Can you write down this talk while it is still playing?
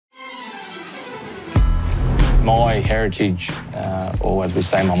My heritage, or as we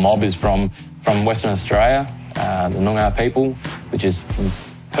say, my mob, is from Western Australia, the Noongar people, which is from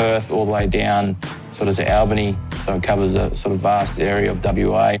Perth all the way down sort of to Albany, so it covers a sort of vast area of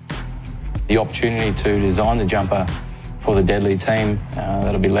WA. The opportunity to design the jumper for the Deadly team,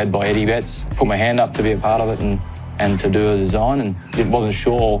 that'll be led by Eddie Betts. Put my hand up to be a part of it and to do a design, and wasn't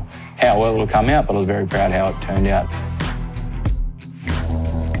sure how well it'll come out, but I was very proud how it turned out.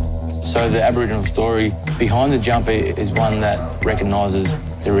 So the Aboriginal story behind the jumper is one that recognises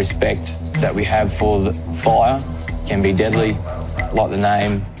the respect that we have for the fire. It can be deadly, like the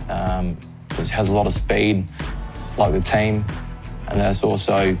name. It has a lot of speed, like the team, and that's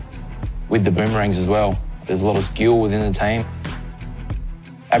also with the boomerangs as well. There's a lot of skill within the team.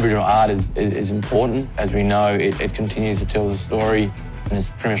 Aboriginal art is important. As we know, it continues to tell the story, and it's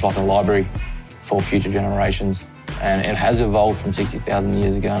pretty much like a library for future generations. And it has evolved from 60,000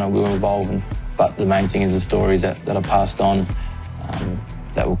 years ago, and it will evolve. But the main thing is the stories that are passed on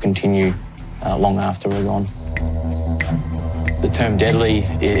that will continue long after we're gone. The term deadly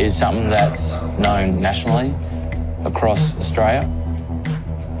is something that's known nationally across Australia.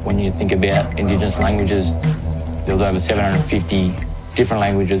 When you think about indigenous languages, there was over 750 different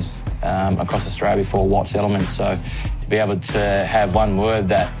languages across Australia before white settlement. So to be able to have one word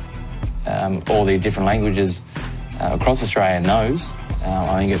that all these different languages across Australia knows,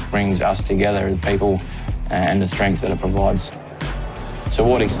 I think it brings us together as people and the strength that it provides. So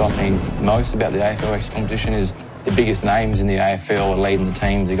what excites me most about the AFLX competition is the biggest names in the AFL are leading the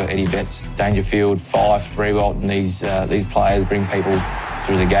teams. You've got Eddie Betts, Dangerfield, Fife, Rewalt, and these players bring people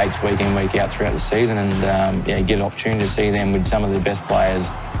through the gates week in, week out throughout the season, and you get an opportunity to see them with some of the best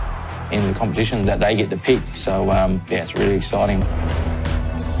players in the competition that they get to pick. So yeah, it's really exciting.